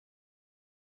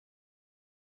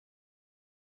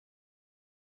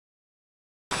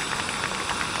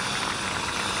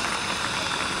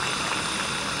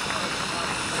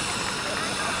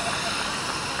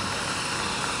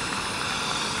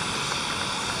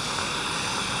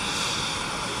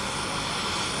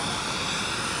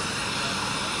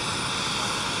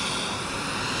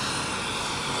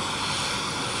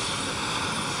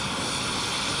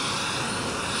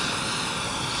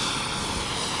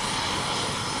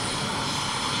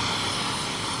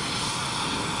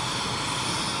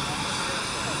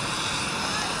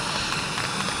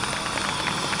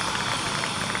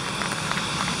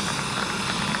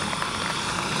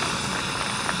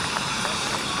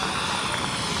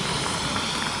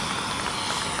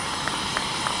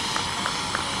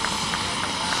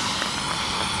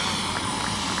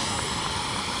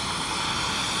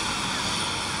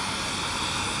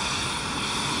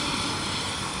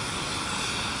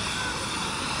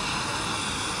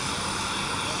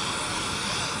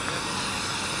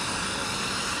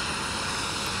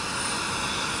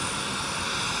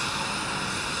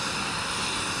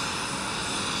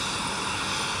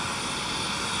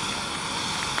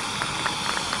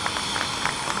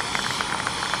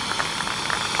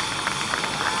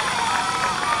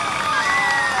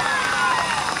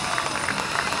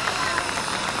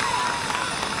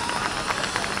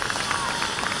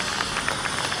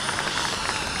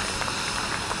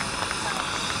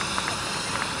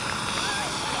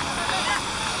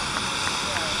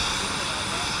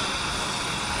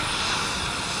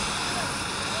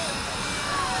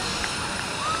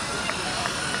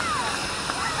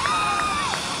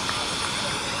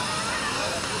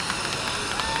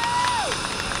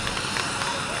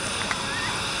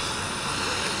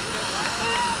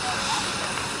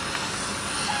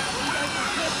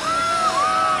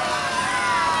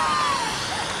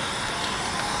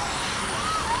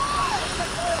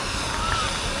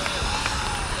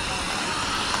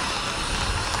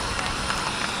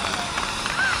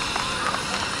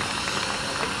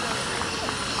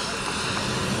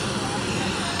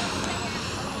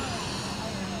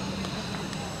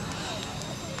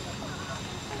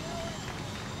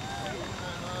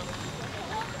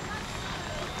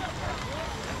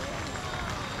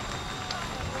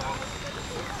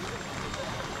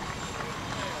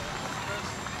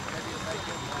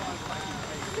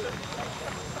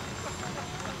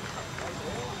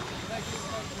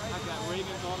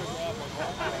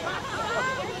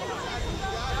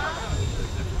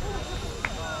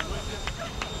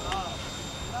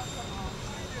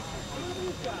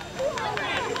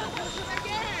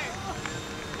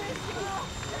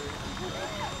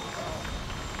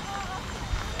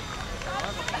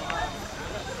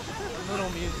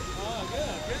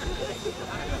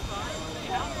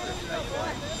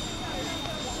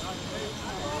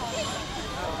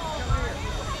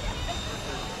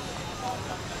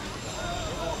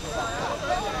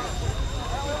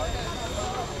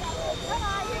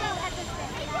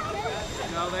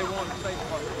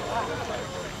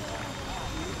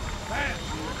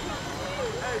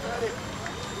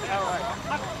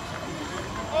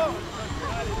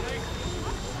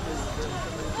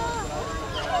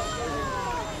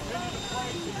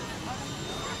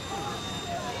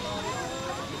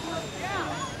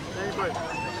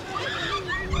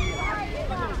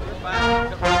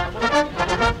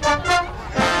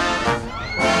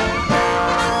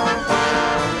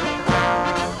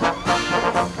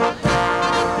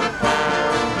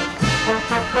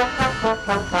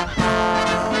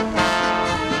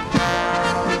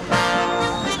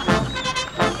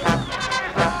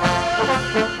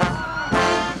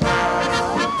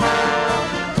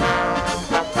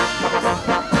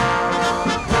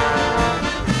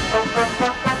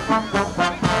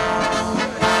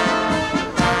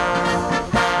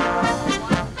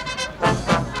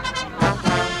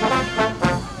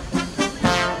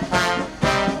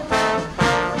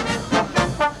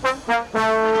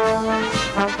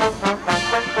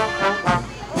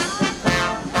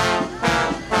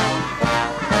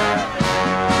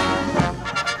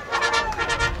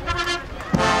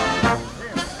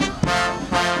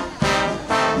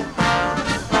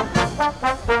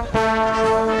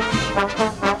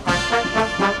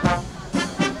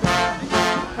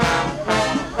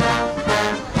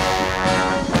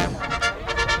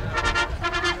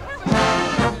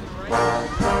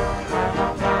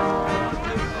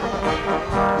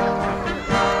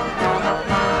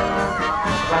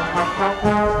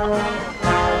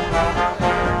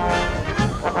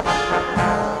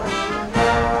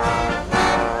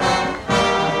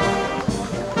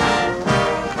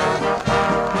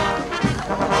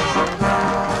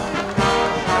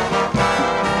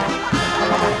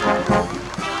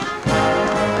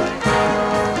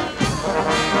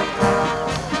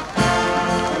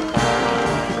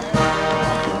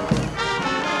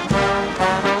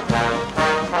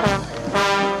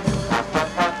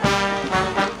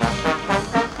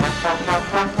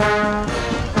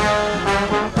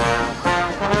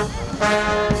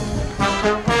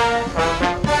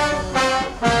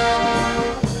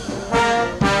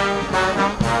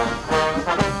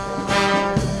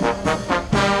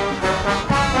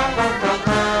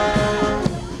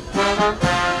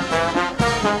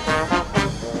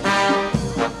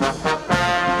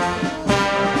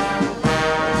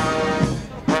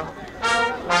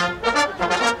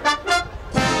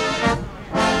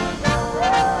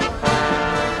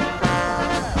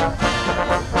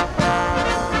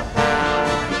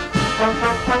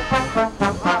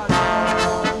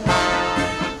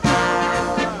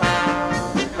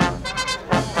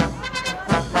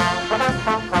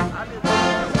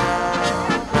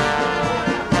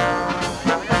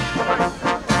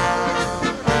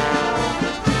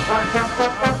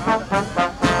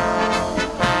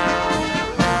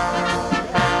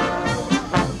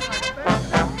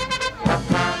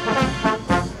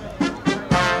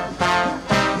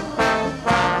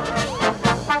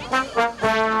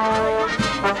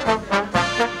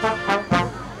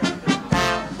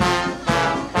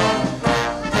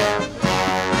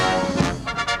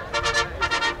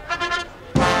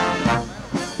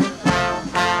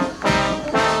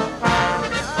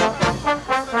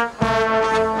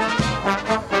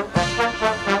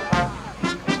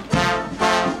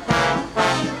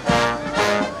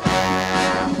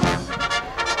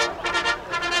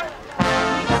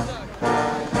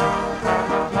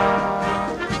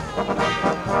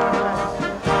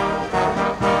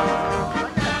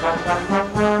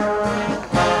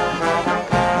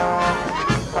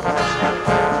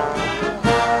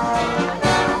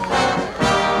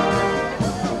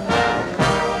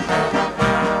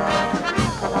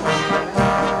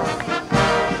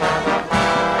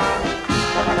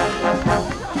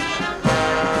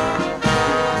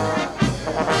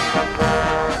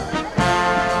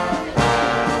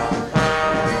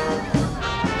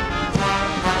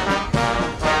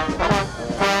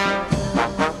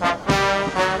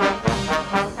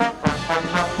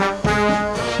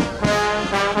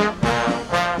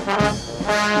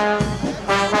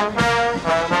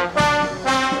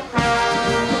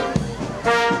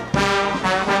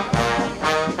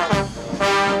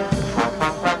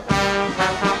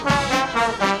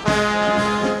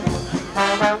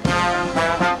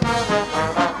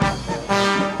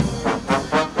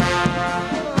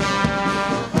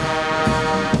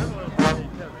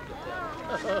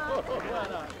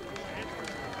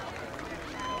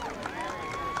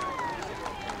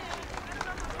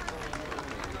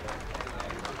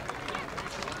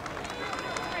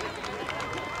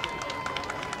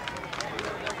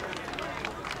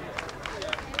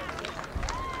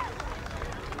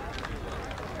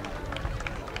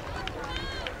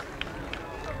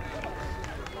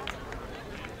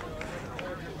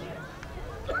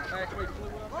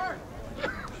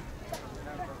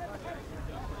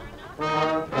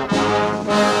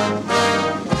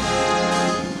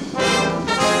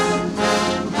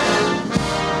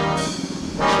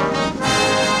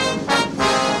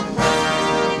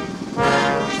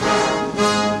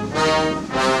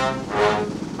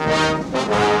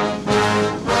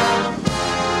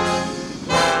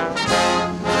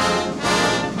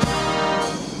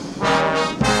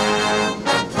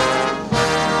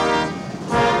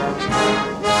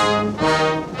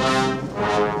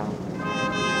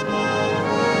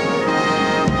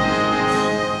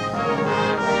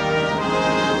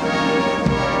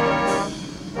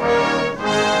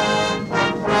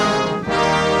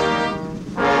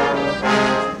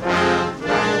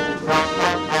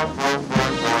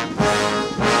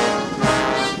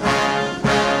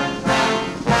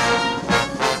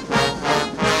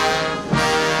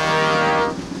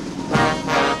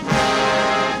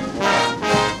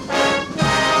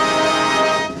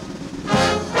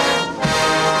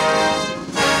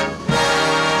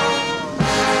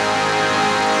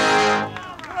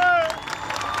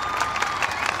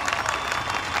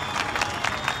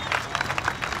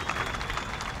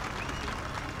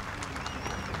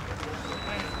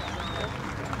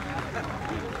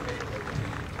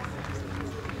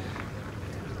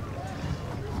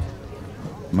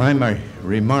My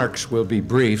remarks will be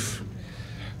brief.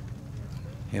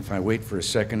 If I wait for a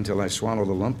second till I swallow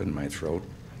the lump in my throat.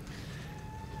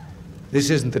 This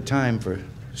isn't the time for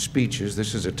speeches.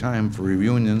 This is a time for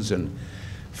reunions and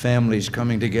families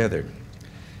coming together.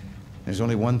 There's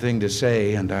only one thing to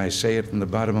say, and I say it from the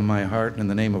bottom of my heart and in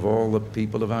the name of all the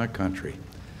people of our country.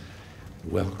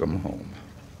 Welcome home.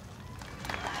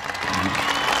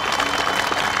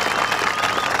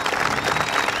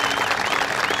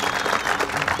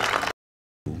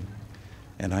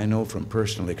 And I know from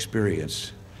personal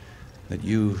experience that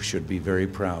you should be very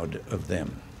proud of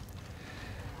them.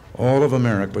 All of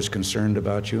America was concerned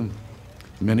about you.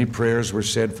 Many prayers were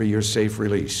said for your safe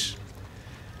release.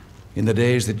 In the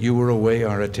days that you were away,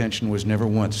 our attention was never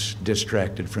once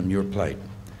distracted from your plight,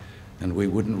 and we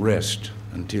wouldn't rest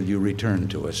until you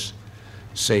returned to us,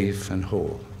 safe and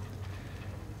whole.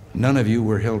 None of you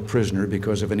were held prisoner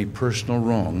because of any personal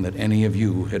wrong that any of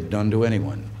you had done to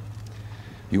anyone.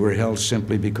 You were held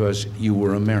simply because you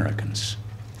were Americans.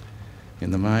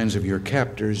 In the minds of your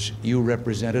captors, you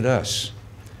represented us.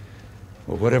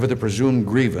 Well, whatever the presumed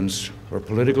grievance or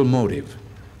political motive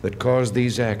that caused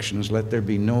these actions, let there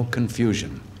be no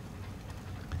confusion.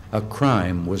 A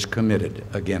crime was committed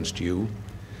against you.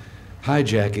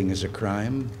 Hijacking is a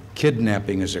crime,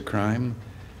 kidnapping is a crime,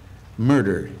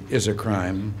 murder is a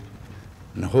crime,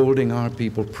 and holding our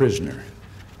people prisoner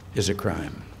is a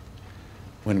crime.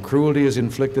 When cruelty is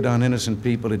inflicted on innocent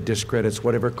people, it discredits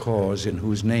whatever cause in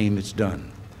whose name it's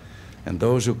done. And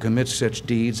those who commit such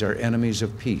deeds are enemies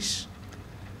of peace,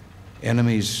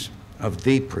 enemies of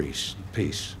the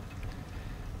peace.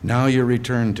 Now you're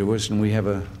returned to us, and we have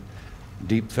a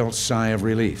deep felt sigh of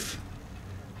relief.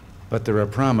 But there are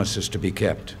promises to be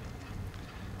kept.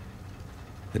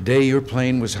 The day your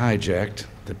plane was hijacked,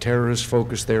 the terrorists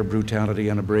focused their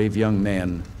brutality on a brave young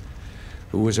man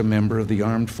who was a member of the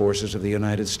armed forces of the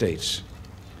United States.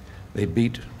 They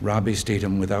beat Robbie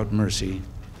Steedham without mercy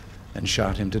and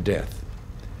shot him to death.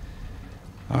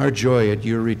 Our joy at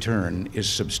your return is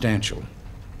substantial,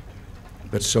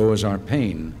 but so is our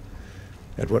pain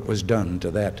at what was done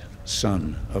to that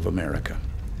son of America.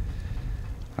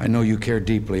 I know you care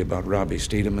deeply about Robbie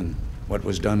Steedham and what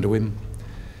was done to him.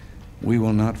 We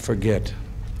will not forget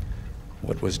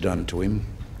what was done to him.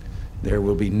 There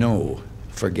will be no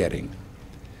forgetting.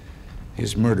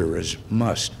 His murderers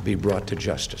must be brought to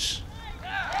justice.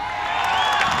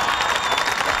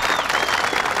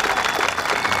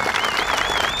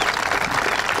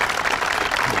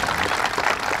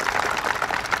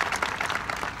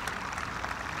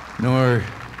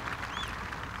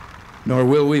 Nor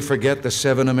will we forget the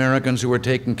 7 Americans who were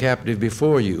taken captive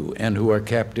before you and who are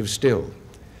captive still.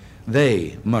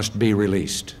 They must be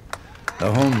released.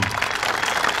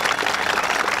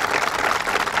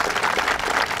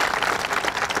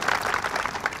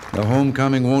 The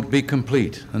homecoming won't be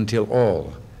complete until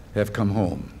all have come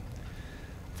home.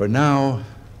 For now,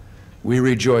 we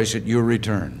rejoice at your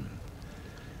return.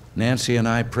 Nancy and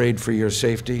I prayed for your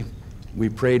safety. We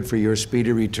prayed for your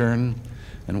speedy return,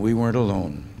 and we weren't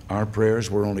alone. Our prayers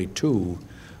were only 2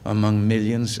 among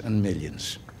millions and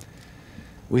millions.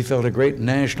 We felt a great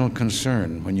national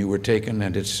concern when you were taken,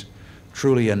 and it's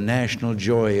truly a national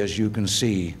joy, as you can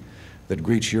see, that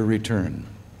greets your return.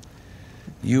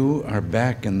 You are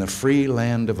back in the free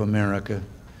land of America,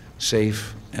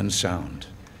 safe and sound.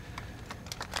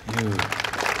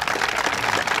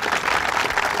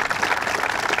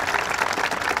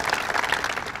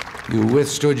 You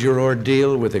withstood your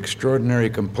ordeal with extraordinary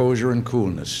composure and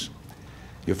coolness.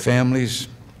 Your families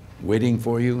waiting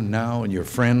for you now, and your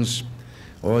friends,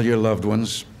 all your loved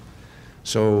ones.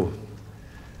 So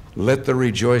let the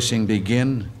rejoicing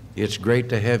begin. It's great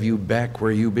to have you back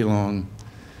where you belong.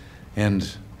 And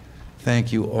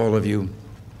thank you, all of you.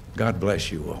 God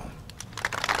bless you all.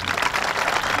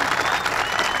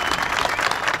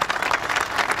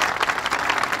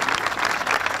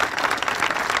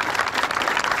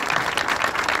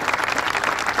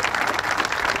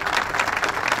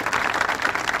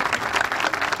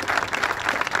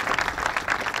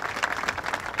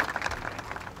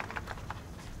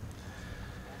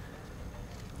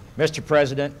 Mr.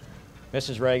 President,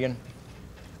 Mrs. Reagan,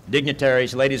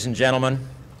 dignitaries, ladies and gentlemen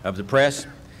of the press,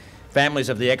 families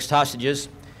of the ex-hostages,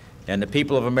 and the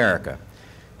people of America.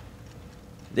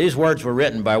 These words were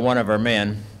written by one of our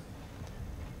men,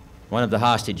 one of the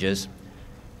hostages.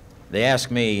 They asked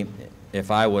me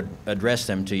if I would address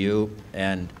them to you,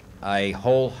 and I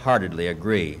wholeheartedly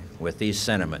agree with these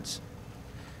sentiments.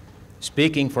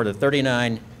 Speaking for the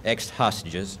 39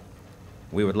 ex-hostages,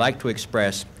 we would like to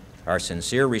express our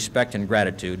sincere respect and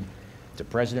gratitude to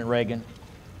President Reagan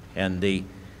and the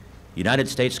United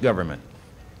States government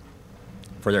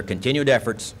for their continued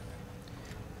efforts,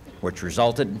 which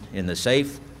resulted in the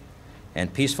safe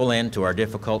and peaceful end to our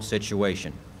difficult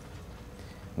situation.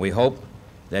 We hope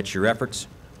that your efforts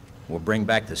will bring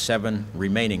back the 7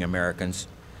 remaining Americans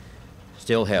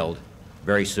still held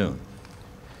very soon.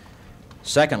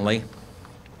 Secondly,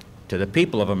 to the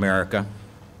people of America,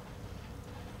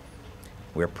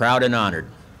 we're proud and honored,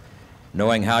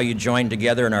 knowing how you joined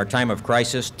together in our time of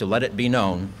crisis to let it be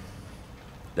known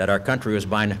that our country was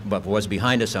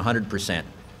behind us 100%.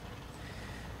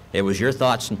 It was your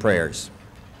thoughts and prayers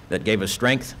that gave us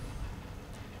strength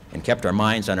and kept our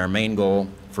minds on our main goal,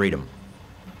 freedom.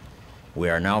 We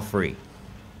are now free,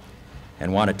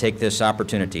 and want to take this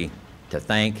opportunity to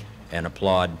thank and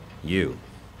applaud you.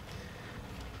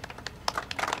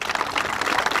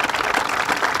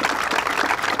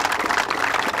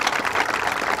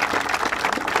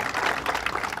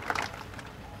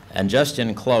 And just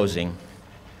in closing,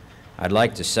 I'd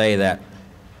like to say that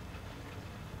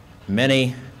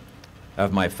many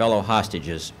of my fellow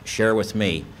hostages share with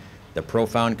me the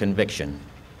profound conviction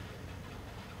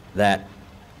that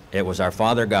it was our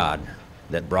Father God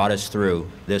that brought us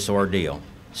through this ordeal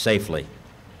safely.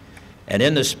 And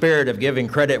in the spirit of giving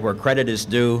credit where credit is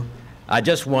due, I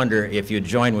just wonder if you'd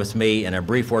join with me in a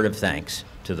brief word of thanks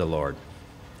to the Lord.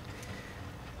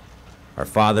 Our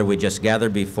Father, we just gather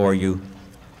before you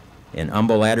in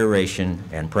humble adoration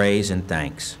and praise and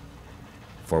thanks,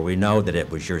 for we know that it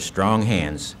was your strong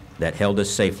hands that held us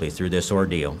safely through this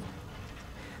ordeal,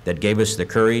 that gave us the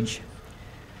courage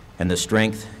and the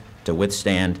strength to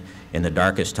withstand in the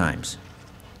darkest times.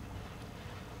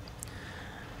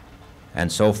 And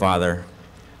so, Father,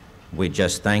 we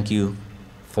just thank you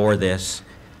for this,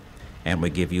 and we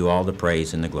give you all the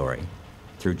praise and the glory.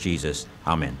 Through Jesus,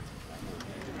 amen.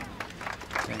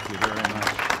 Thank you very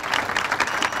much.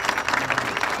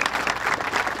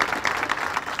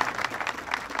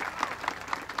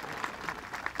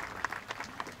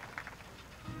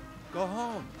 Go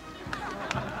home.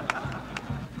 All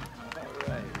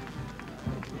right.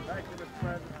 Thank you, Mr.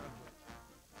 President.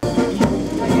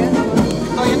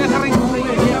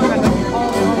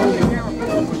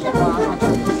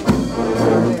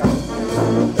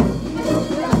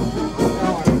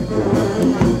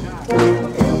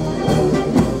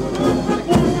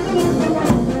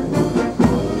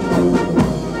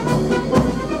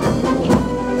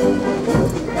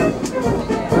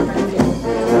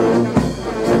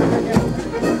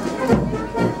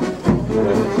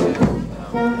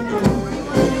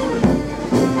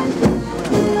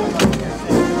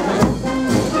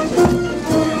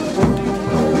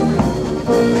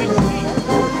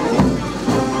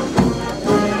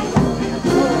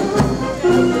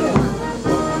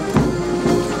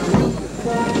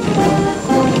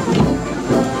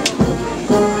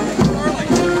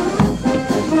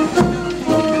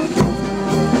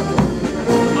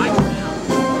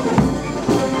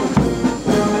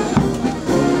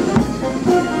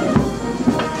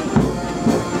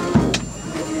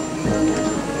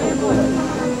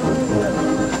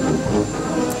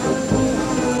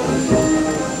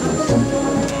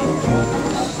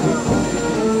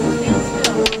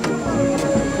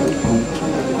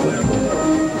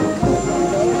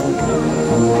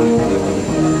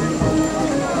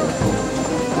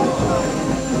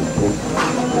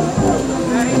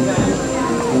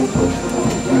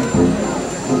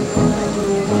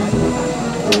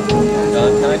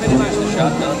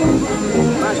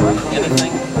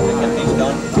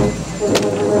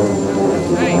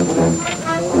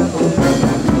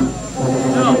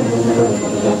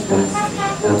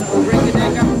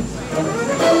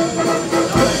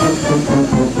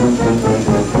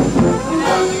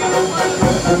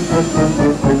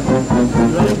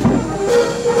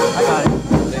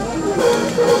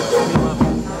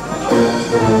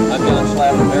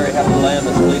 flap. Mary had a little lamb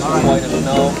that's fleeced as white as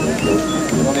snow.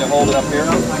 You want me to hold it up here?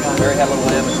 Mary had a little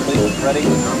lamb that's fleeced. Ready?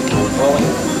 Rolling.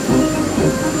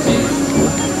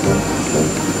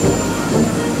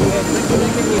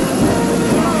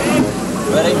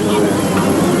 Ready?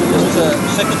 This is a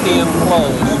 6 p.m.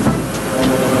 close.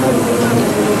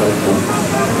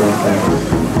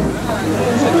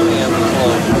 6 p.m.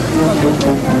 close.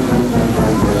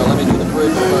 Now let me do the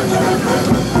bridge first.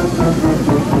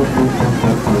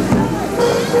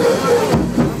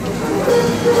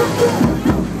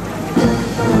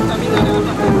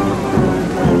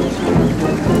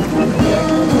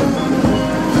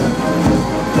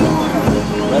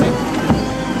 Ready?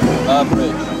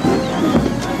 Bridge.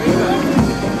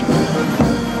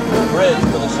 Bridge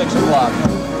for the 6 o'clock.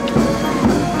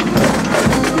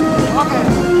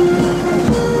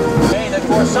 Okay, then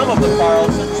for some of the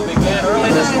Carlsons began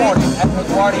early this morning at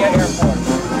LaGuardia Airport.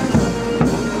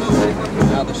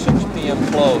 Now the 6 p.m.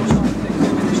 close.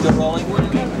 Still rolling?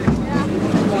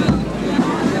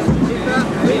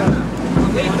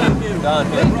 Done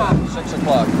here. 6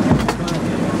 o'clock.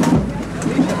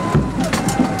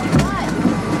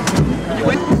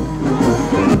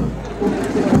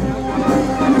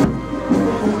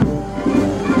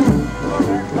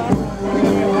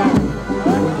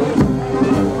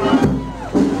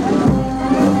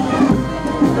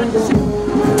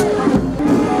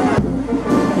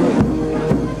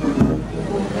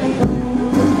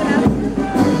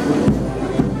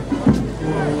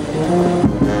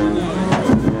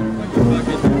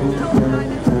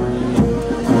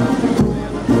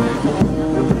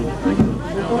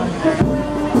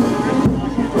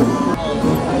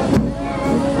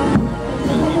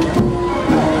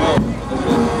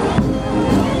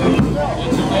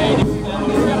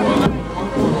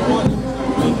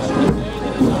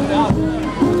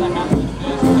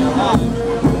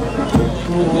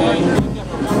 Okay.